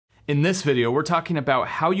In this video, we're talking about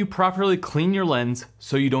how you properly clean your lens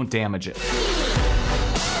so you don't damage it.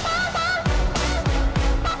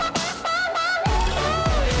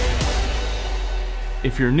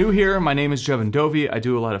 If you're new here, my name is Jevin Dovey. I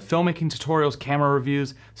do a lot of filmmaking tutorials, camera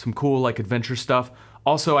reviews, some cool like adventure stuff.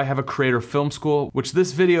 Also, I have a creator film school, which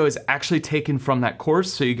this video is actually taken from that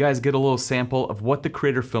course, so you guys get a little sample of what the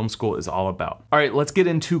creator film school is all about. All right, let's get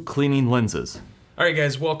into cleaning lenses. All right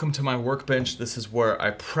guys, welcome to my workbench. This is where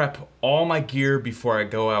I prep all my gear before I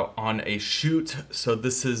go out on a shoot. So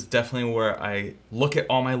this is definitely where I look at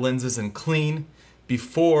all my lenses and clean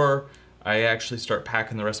before I actually start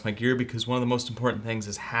packing the rest of my gear, because one of the most important things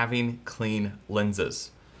is having clean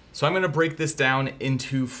lenses. So I'm gonna break this down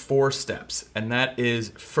into 4 steps, and that is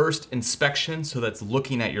first inspection, so that's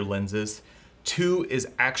looking at your lenses. 2 is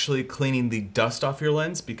actually cleaning the dust off your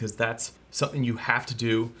lens, because that's something you have to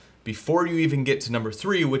do before you even get to number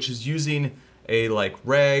 3, which is using a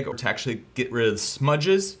rag to actually get rid of the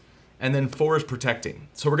smudges. And then 4 is protecting.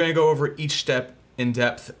 So we're gonna go over each step in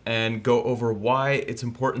depth and go over why it's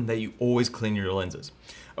important that you always clean your lenses.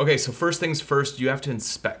 Okay, so first things first, you have to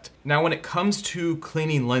inspect. Now when it comes to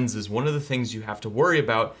cleaning lenses, one of the things you have to worry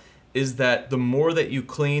about is that the more that you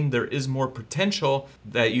clean, there is more potential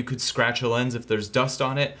that you could scratch a lens if there's dust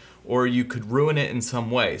on it, or you could ruin it in some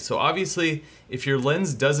way. So obviously, if your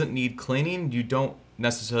lens doesn't need cleaning, you don't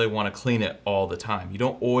necessarily want to clean it all the time. You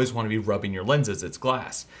don't always want to be rubbing your lenses, it's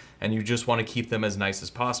glass, and you just want to keep them as nice as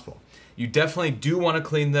possible. You definitely do want to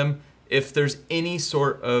clean them if there's any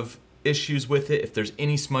sort of issues with it, if there's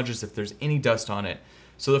any smudges, if there's any dust on it.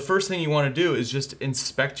 So the first thing you want to do is just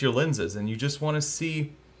inspect your lenses, and you just want to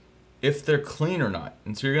see if they're clean or not.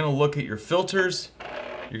 And so you're going to look at your filters,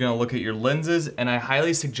 you're going to look at your lenses, and I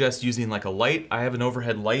highly suggest using like a light. I have an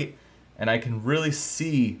overhead light, and I can really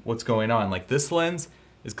see what's going on. Like this lens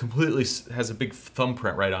is completely, has a big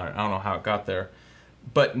thumbprint right on it. I don't know how it got there.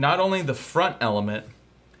 But not only the front element,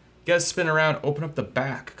 you guys spin around, open up the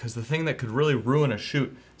back, because the thing that could really ruin a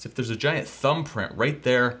shoot is if there's a giant thumbprint right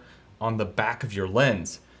there on the back of your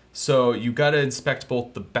lens. So you got to inspect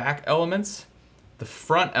both the back elements, the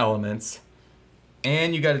front elements,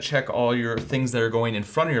 and you got to check all your things that are going in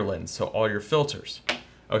front of your lens, so all your filters.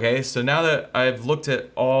 Okay, so now that I've looked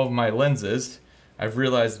at all of my lenses, I've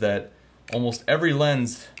realized that almost every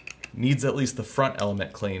lens needs at least the front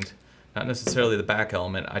element cleaned, not necessarily the back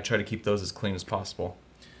element. I try to keep those as clean as possible.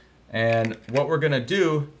 And what we're gonna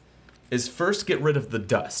do is first get rid of the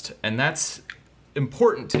dust, and that's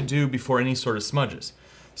important to do before any sort of smudges.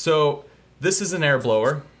 So this is an air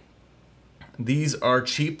blower. These are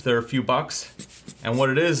cheap, they're a few bucks, and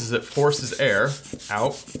what it is it forces air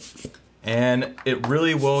out, and it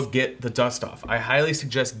really will get the dust off. I highly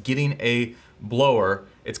suggest getting a blower.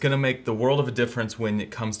 It's gonna make the world of a difference when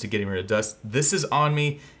it comes to getting rid of dust. This is on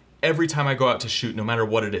me every time I go out to shoot, no matter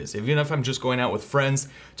what it is. Even if I'm just going out with friends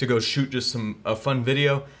to go shoot just a fun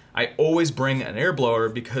video, I always bring an air blower,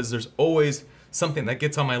 because there's always something that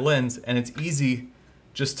gets on my lens, and it's easy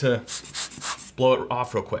just to blow it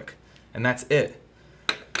off real quick. And that's it.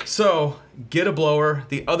 So get a blower.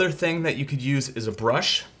 The other thing that you could use is a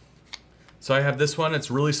brush. So I have this one,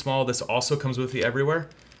 it's really small. This also comes with the everywhere.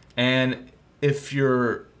 And if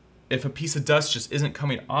a piece of dust just isn't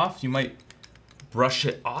coming off, you might brush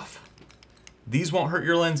it off. These won't hurt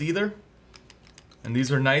your lens either. And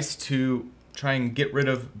these are nice to try and get rid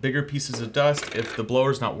of bigger pieces of dust if the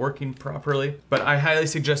blower's not working properly. But I highly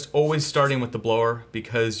suggest always starting with the blower,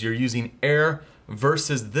 because you're using air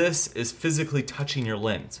versus this is physically touching your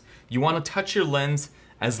lens. You want to touch your lens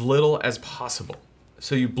as little as possible.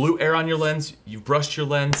 So you blew air on your lens, you brushed your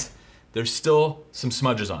lens, there's still some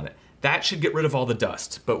smudges on it. That should get rid of all the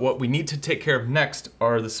dust, but what we need to take care of next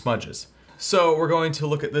are the smudges. So we're going to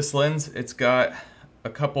look at this lens. It's got a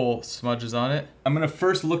couple smudges on it. I'm gonna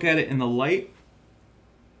first look at it in the light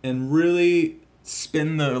and really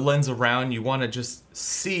spin the lens around. You wanna just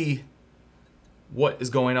see what is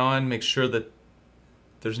going on, make sure that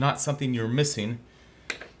there's not something you're missing.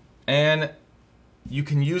 And you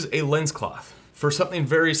can use a lens cloth. For something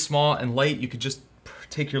very small and light, you could just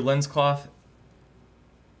take your lens cloth,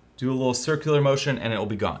 do a little circular motion, and it will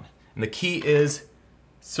be gone. And the key is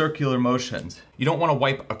circular motions. You don't want to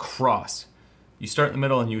wipe across. You start in the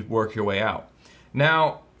middle and you work your way out.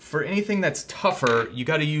 Now, for anything that's tougher, you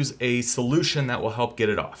got to use a solution that will help get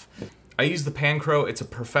it off. I use the Pancro. It's a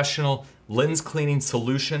professional lens cleaning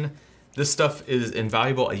solution. This stuff is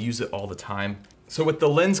invaluable. I use it all the time. So with the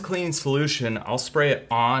lens cleaning solution, I'll spray it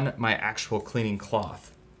on my actual cleaning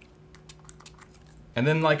cloth. And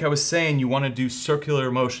then, like I was saying, you want to do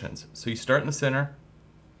circular motions. So you start in the center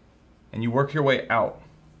and you work your way out.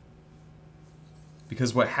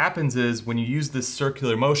 because what happens is when you use this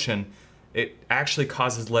circular motion, it actually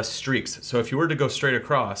causes less streaks. So if you were to go straight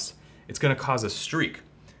across, it's gonna cause a streak.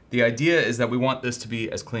 The idea is that we want this to be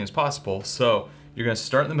as clean as possible. So you're gonna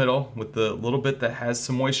start in the middle with the little bit that has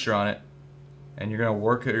some moisture on it, and you're gonna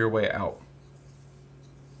work your way out.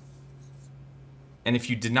 And if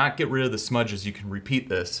you did not get rid of the smudges, you can repeat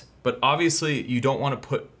this. But obviously you don't wanna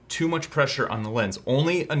put too much pressure on the lens,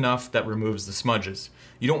 only enough that removes the smudges.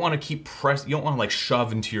 You don't wanna you don't wanna like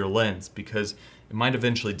shove into your lens because it might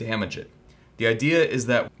eventually damage it. The idea is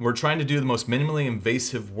that we're trying to do the most minimally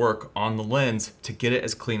invasive work on the lens to get it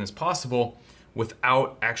as clean as possible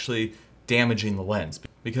without actually damaging the lens.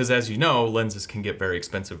 Because as you know, lenses can get very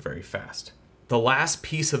expensive very fast. The last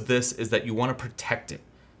piece of this is that you want to protect it.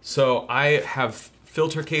 So I have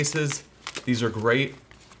filter cases. These are great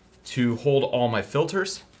to hold all my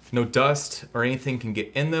filters. No dust or anything can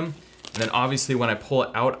get in them. And then obviously when I pull it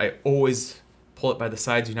out, I always pull it by the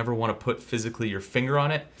sides. You never want to put physically your finger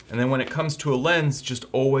on it. And then when it comes to a lens, just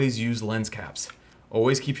always use lens caps.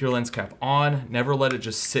 Always keep your lens cap on. Never let it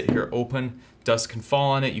just sit here open. Dust can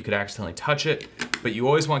fall on it. You could accidentally touch it. But you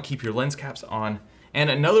always want to keep your lens caps on. And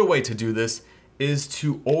another way to do this is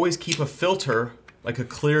to always keep a filter, like a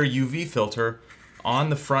clear UV filter, on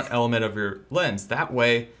the front element of your lens. That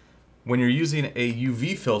way, when you're using a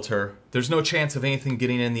UV filter, there's no chance of anything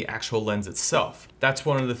getting in the actual lens itself. That's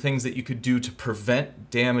one of the things that you could do to prevent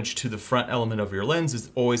damage to the front element of your lens, is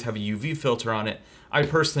always have a UV filter on it. I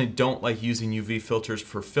personally don't like using UV filters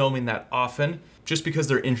for filming that often, just because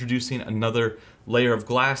they're introducing another layer of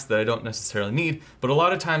glass that I don't necessarily need, but a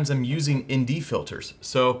lot of times I'm using ND filters.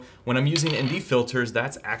 So when I'm using ND filters,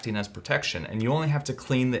 that's acting as protection, and you only have to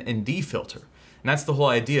clean the ND filter. And that's the whole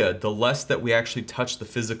idea. The less that we actually touch the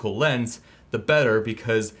physical lens, the better,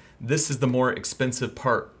 because this is the more expensive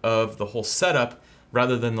part of the whole setup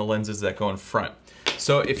rather than the lenses that go in front.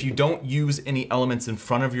 So if you don't use any elements in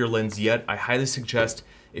front of your lens yet, I highly suggest,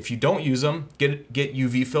 if you don't use them, get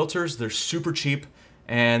UV filters. They're super cheap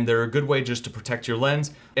and they're a good way just to protect your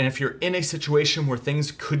lens. And if you're in a situation where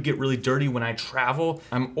things could get really dirty, when I travel,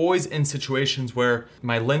 I'm always in situations where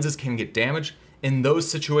my lenses can get damaged. In those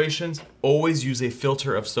situations, always use a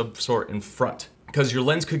filter of some sort in front, because your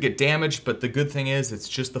lens could get damaged, but the good thing is it's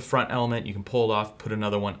just the front element. You can pull it off, put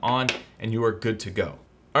another one on, and you are good to go.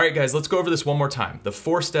 All right, guys, let's go over this one more time. The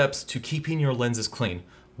 4 steps to keeping your lenses clean.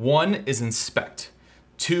 1 is inspect.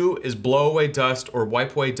 2 is blow away dust or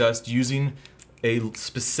wipe away dust using a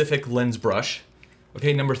specific lens brush.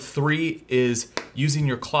 Okay, number 3 is using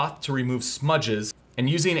your cloth to remove smudges and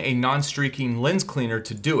using a non-streaking lens cleaner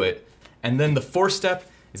to do it. And then the 4th step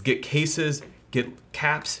is get cases, get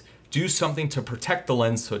caps, do something to protect the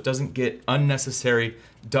lens so it doesn't get unnecessary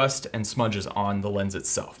dust and smudges on the lens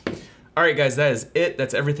itself. All right, guys, that is it.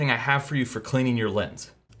 That's everything I have for you for cleaning your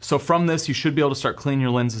lens. So from this, you should be able to start cleaning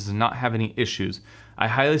your lenses and not have any issues. I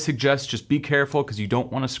highly suggest just be careful because you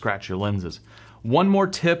don't want to scratch your lenses. One more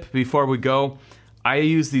tip before we go. I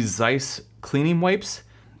use these Zeiss cleaning wipes.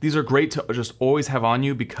 These are great to just always have on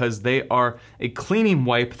you because they are a cleaning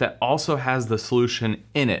wipe that also has the solution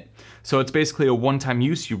in it. So it's basically a one-time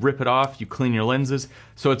use. You rip it off, you clean your lenses.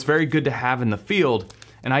 So it's very good to have in the field.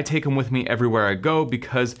 And I take them with me everywhere I go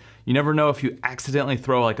because you never know if you accidentally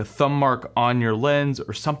throw like a thumb mark on your lens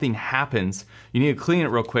or something happens. You need to clean it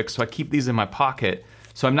real quick. So I keep these in my pocket.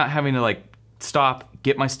 So I'm not having to like stop,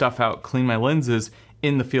 get my stuff out, clean my lenses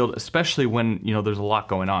in the field, especially when, you know, there's a lot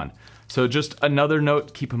going on. So just another note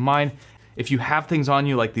to keep in mind, if you have things on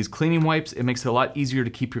you like these cleaning wipes, it makes it a lot easier to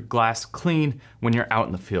keep your glass clean when you're out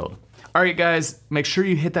in the field. All right, guys, make sure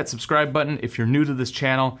you hit that subscribe button if you're new to this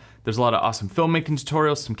channel. There's a lot of awesome filmmaking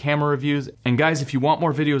tutorials, some camera reviews. And guys, if you want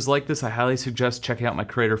more videos like this, I highly suggest checking out my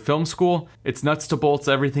Creator Film School. It's nuts to bolts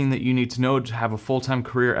everything that you need to know to have a full-time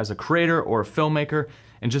career as a creator or a filmmaker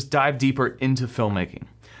and just dive deeper into filmmaking.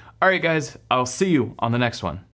 All right, guys, I'll see you on the next one.